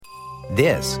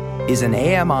This is an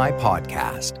AMI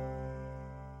podcast.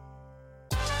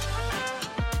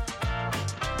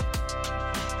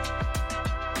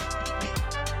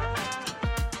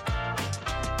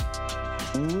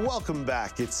 Welcome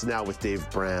back. It's Now with Dave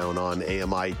Brown on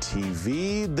AMI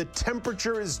TV. The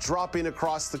temperature is dropping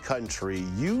across the country.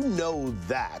 You know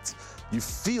that. You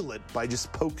feel it by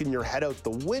just poking your head out the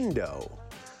window.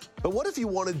 But what if you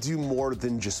want to do more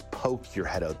than just poke your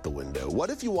head out the window?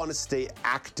 What if you want to stay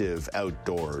active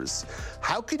outdoors?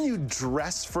 How can you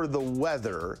dress for the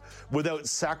weather without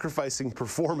sacrificing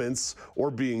performance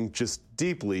or being just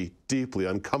deeply, deeply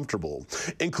uncomfortable?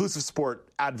 Inclusive sport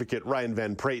advocate Ryan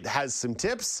Van Praet has some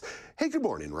tips. Hey, good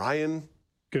morning, Ryan.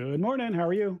 Good morning. How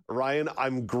are you? Ryan,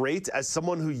 I'm great. As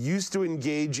someone who used to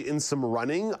engage in some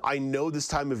running, I know this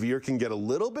time of year can get a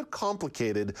little bit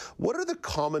complicated. What are the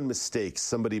common mistakes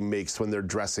somebody makes when they're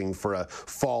dressing for a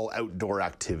fall outdoor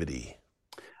activity?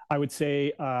 I would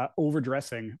say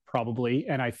overdressing probably.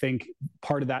 And I think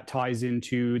part of that ties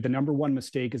into the number one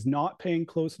mistake is not paying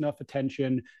close enough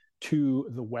attention to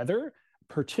the weather,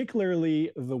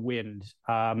 particularly the wind.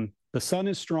 The sun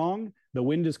is strong, the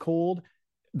wind is cold.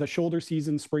 The shoulder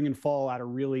season, spring and fall, at a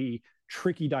really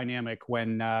tricky dynamic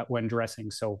when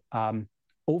dressing. So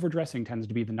overdressing tends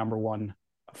to be the number one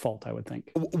fault, I would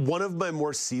think. One of my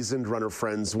more seasoned runner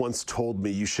friends once told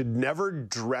me you should never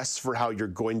dress for how you're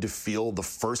going to feel the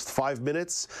first 5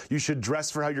 minutes. You should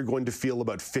dress for how you're going to feel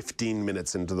about 15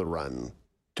 minutes into the run.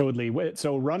 Totally.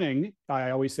 So running,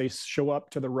 I always say, show up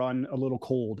to the run a little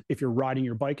cold. If you're riding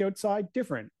your bike outside,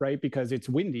 different, right? Because it's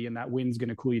windy and that wind's going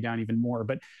to cool you down even more.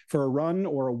 But for a run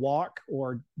or a walk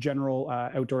or general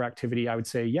outdoor activity, I would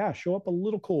say, yeah, show up a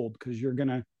little cold because you're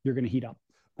gonna heat up.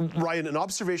 Ryan, an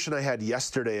observation I had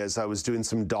yesterday as I was doing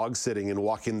some dog sitting and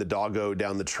walking the doggo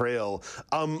down the trail,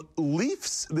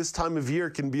 leaves this time of year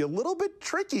can be a little bit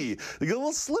tricky. They get a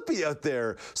little slippy out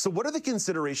there. So what are the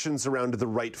considerations around the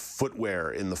right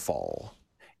footwear in the fall?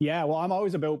 Yeah, well, I'm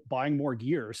always about buying more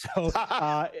gear. So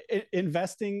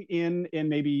investing in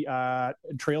maybe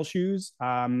trail shoes,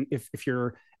 if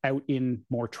you're out in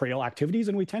more trail activities,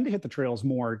 and we tend to hit the trails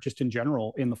more just in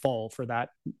general in the fall for that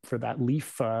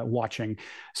leaf watching.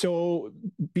 So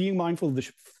being mindful of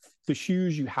the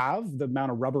shoes you have, the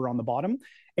amount of rubber on the bottom,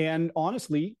 and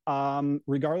honestly,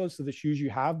 regardless of the shoes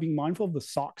you have, being mindful of the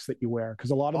socks that you wear,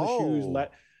 because a lot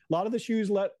of the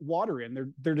shoes let water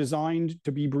in. They're designed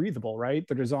to be breathable, right?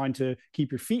 They're designed to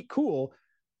keep your feet cool,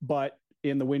 but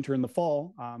in the winter and the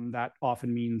fall, that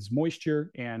often means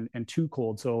moisture and too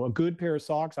cold. So a good pair of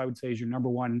socks, I would say, is your number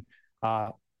one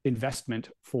investment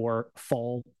for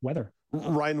fall weather.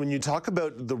 Ryan, when you talk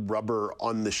about the rubber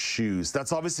on the shoes,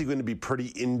 that's obviously going to be pretty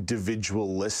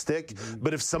individualistic. Mm-hmm.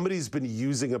 But if somebody's been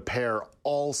using a pair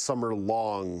all summer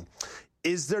long,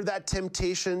 is there that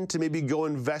temptation to maybe go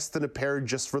invest in a pair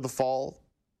just for the fall?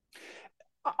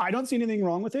 I don't see anything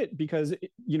wrong with it because,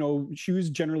 shoes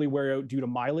generally wear out due to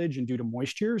mileage and due to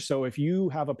moisture. So if you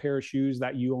have a pair of shoes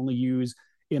that you only use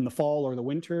in the fall or the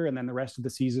winter, and then the rest of the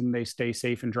season they stay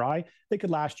safe and dry, they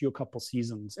could last you a couple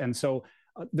seasons. And so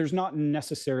there's not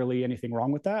necessarily anything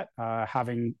wrong with that,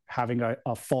 having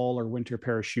a fall or winter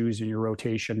pair of shoes in your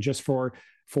rotation just for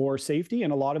safety.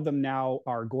 And a lot of them now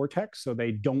are Gore-Tex, so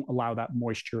they don't allow that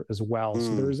moisture as well.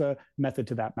 So there's a method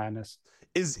to that madness.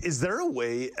 Is there a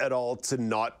way at all to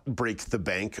not break the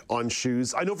bank on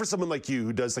shoes? I know for someone like you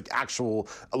who does actual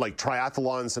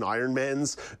triathlons and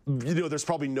Ironmans, there's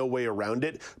probably no way around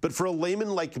it. But for a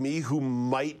layman like me who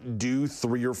might do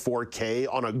 3 or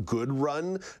 4K on a good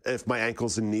run, if my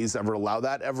ankles and knees ever allow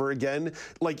that ever again,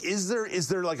 is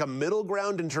there a middle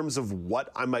ground in terms of what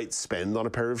I might spend on a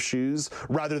pair of shoes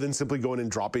rather than simply going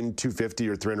and dropping $250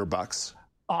 or $300?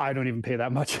 I don't even pay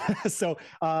that much. So,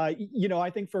 I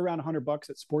think for around $100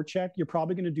 at Sport Chek, you're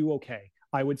probably going to do okay.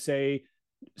 I would say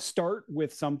start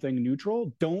with something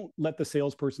neutral. Don't let the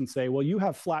salesperson say, well, you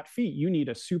have flat feet, you need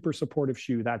a super supportive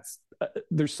shoe.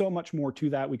 There's so much more to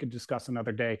that we could discuss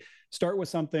another day. Start with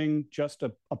something, just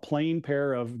a plain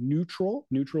pair of neutral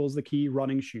is the key,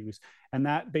 running shoes. And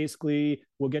that basically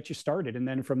will get you started. And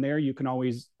then from there, you can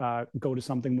always go to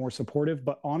something more supportive.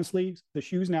 But honestly, the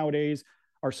shoes nowadays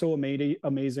are so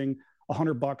amazing.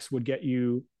 $100 would get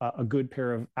you a good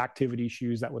pair of activity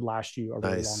shoes that would last you a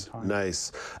really long time.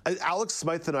 Nice. Alex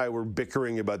Smythe and I were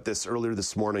bickering about this earlier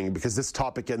this morning because this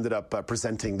topic ended up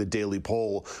presenting the daily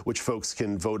poll, which folks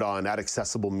can vote on at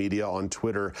Accessible Media on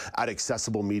Twitter, at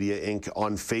Accessible Media Inc.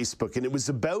 on Facebook. And it was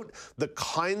about the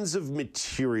kinds of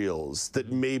materials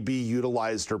that may be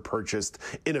utilized or purchased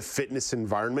in a fitness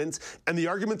environment. And the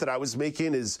argument that I was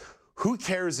making is, who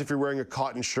cares if you're wearing a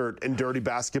cotton shirt and dirty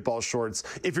basketball shorts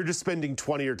if you're just spending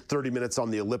 20 or 30 minutes on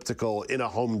the elliptical in a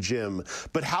home gym?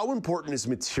 But how important is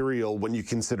material when you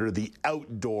consider the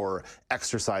outdoor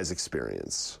exercise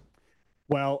experience?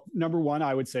 Well, number one,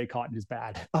 I would say cotton is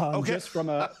bad. Okay. Just from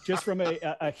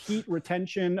a heat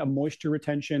retention, a moisture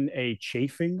retention, a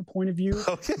chafing point of view.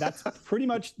 Okay.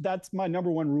 That's my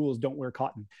number one rule is don't wear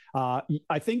cotton.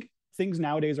 I think things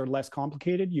nowadays are less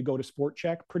complicated. You go to Sport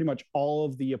Chek, pretty much all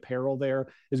of the apparel there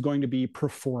is going to be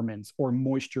performance or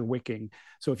moisture wicking.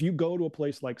 So if you go to a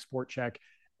place like Sport Chek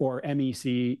or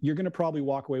MEC, you're going to probably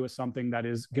walk away with something that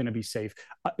is going to be safe.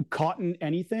 Cotton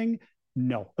anything?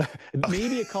 No.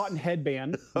 Maybe a cotton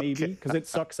headband, maybe, because it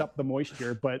sucks up the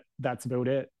moisture, but that's about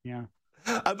it. Yeah.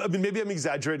 I mean, maybe I'm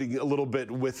exaggerating a little bit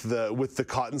with the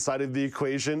cotton side of the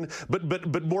equation,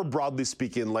 but more broadly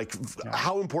speaking, like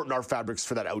how important are fabrics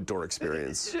for that outdoor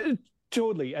experience?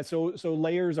 Totally. So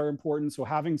layers are important. So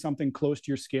having something close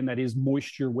to your skin that is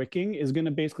moisture wicking is going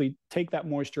to basically take that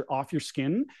moisture off your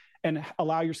skin and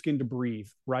allow your skin to breathe,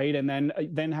 right? And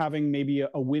then having maybe a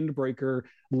windbreaker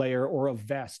layer or a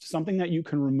vest, something that you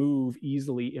can remove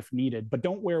easily if needed. But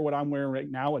don't wear what I'm wearing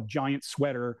right now, a giant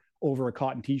sweater over a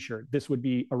cotton t-shirt. This would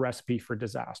be a recipe for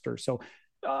disaster. So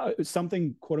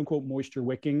something quote unquote moisture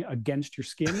wicking against your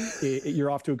skin,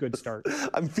 you're off to a good start.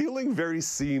 I'm feeling very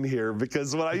seen here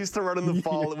because when I used to run in the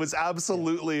fall, it was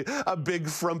absolutely a big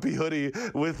frumpy hoodie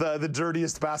with the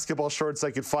dirtiest basketball shorts I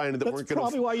could find. That's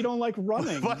probably why you don't like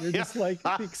running. You're just like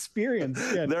the experience.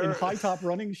 Yeah, in high top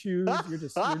running shoes,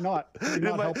 you're not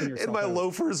helping yourself. In my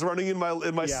loafers, running in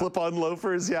my slip-on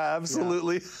loafers. Yeah,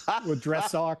 absolutely. Yeah. With dress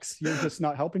socks, you're just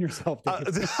not helping yourself.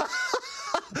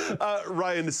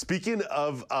 Ryan, speaking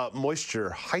of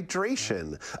moisture,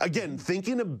 hydration. Again,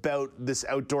 thinking about this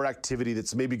outdoor activity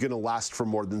that's maybe going to last for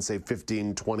more than, say,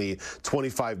 15, 20,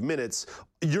 25 minutes,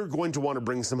 you're going to want to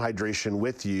bring some hydration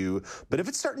with you. But if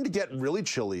it's starting to get really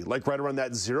chilly, like right around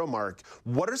that 0 mark,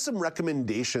 what are some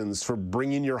recommendations for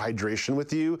bringing your hydration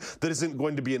with you that isn't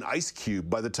going to be an ice cube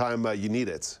by the time you need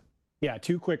it? Yeah,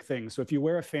 2 quick things. So if you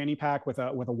wear a fanny pack with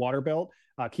a water belt,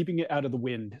 keeping it out of the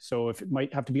wind. So if it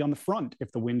might have to be on the front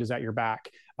if the wind is at your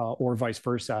back, or vice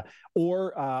versa,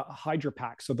 or a Hydro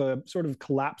Pack. So the sort of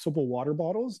collapsible water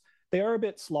bottles, they are a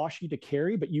bit sloshy to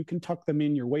carry, but you can tuck them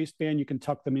in your waistband. You can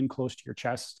tuck them in close to your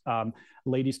chest.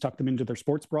 Ladies tuck them into their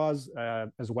sports bras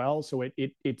as well. So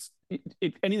it's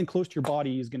anything close to your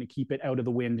body is going to keep it out of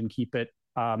the wind and keep it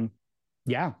from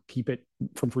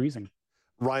freezing.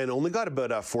 Ryan, only got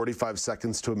about 45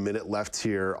 seconds to a minute left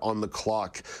here on the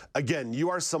clock. Again, you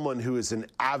are someone who is an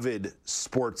avid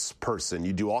sports person.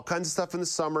 You do all kinds of stuff in the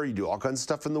summer. You do all kinds of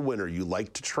stuff in the winter. You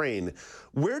like to train.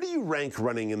 Where do you rank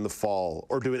running in the fall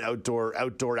or doing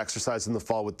outdoor exercise in the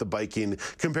fall with the biking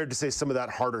compared to, say, some of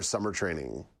that harder summer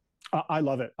training? I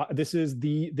love it. This is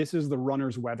the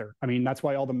runner's weather. I mean, that's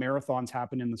why all the marathons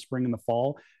happen in the spring and the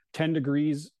fall. 10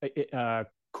 degrees,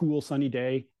 cool sunny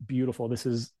day, beautiful. This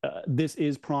is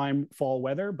prime fall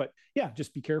weather, but yeah,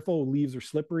 just be careful. Leaves are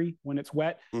slippery when it's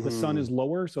wet. Mm-hmm. The sun is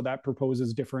lower, so that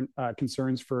proposes different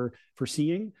concerns for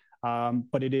seeing.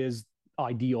 But it is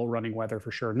ideal running weather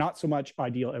for sure. Not so much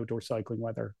ideal outdoor cycling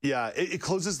weather. Yeah, it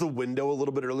closes the window a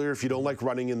little bit earlier. If you don't like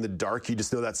running in the dark, you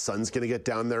just know that sun's going to get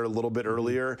down there a little bit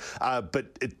earlier.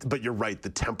 But you're right, the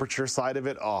temperature side of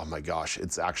it, oh my gosh,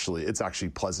 it's actually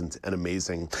pleasant and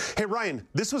amazing. Hey Ryan,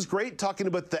 this was great talking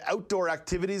about the outdoor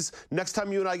activities. Next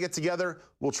time you and I get together,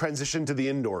 we'll transition to the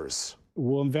indoors.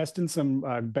 We'll invest in some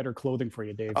better clothing for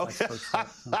you, Dave. Okay.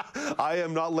 I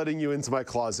am not letting you into my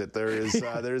closet.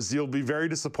 You'll be very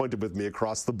disappointed with me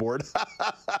across the board.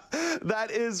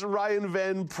 That is Ryan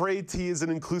Van Praet. He is an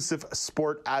inclusive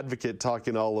sport advocate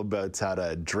talking all about how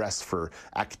to dress for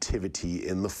activity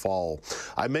in the fall.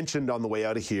 I mentioned on the way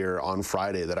out of here on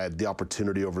Friday that I had the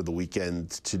opportunity over the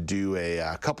weekend to do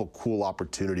a couple cool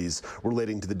opportunities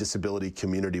relating to the disability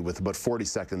community. With about 40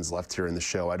 seconds left here in the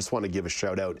show, I just want to give a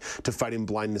shout out to Fighting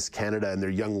Blindness Canada and their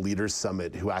Young Leaders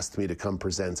Summit, who asked me to come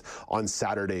present on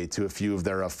Saturday to a few of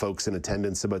their folks in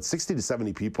attendance. About 60 to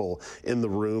 70 people in the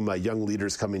room, young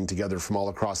leaders coming together from all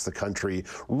across the country.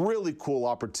 Really cool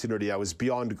opportunity. I was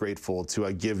beyond grateful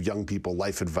to give young people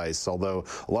life advice, although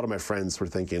a lot of my friends were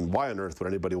thinking, why on earth would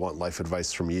anybody want life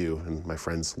advice from you? And my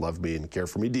friends love me and care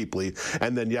for me deeply.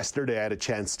 And then yesterday I had a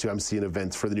chance to MC an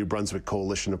event for the New Brunswick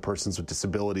Coalition of Persons with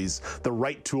Disabilities, the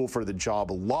right tool for the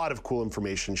job. A lot of cool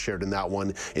information shared in that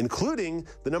one, including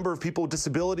the number of people with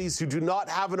disabilities who do not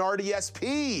have an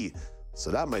RDSP.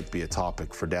 So that might be a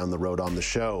topic for down the road on the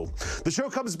show. The show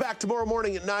comes back tomorrow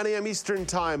morning at 9 a.m. Eastern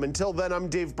Time. Until then, I'm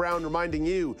Dave Brown reminding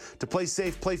you to play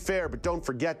safe, play fair, but don't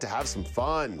forget to have some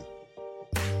fun.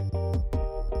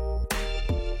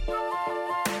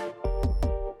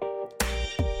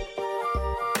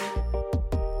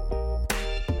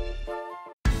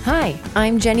 Hi,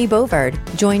 I'm Jenny Bovard.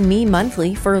 Join me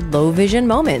monthly for Low Vision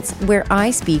Moments, where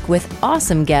I speak with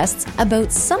awesome guests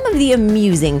about some of the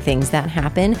amusing things that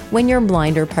happen when you're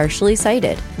blind or partially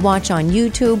sighted. Watch on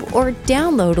YouTube or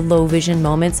download Low Vision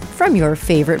Moments from your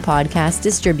favorite podcast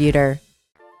distributor.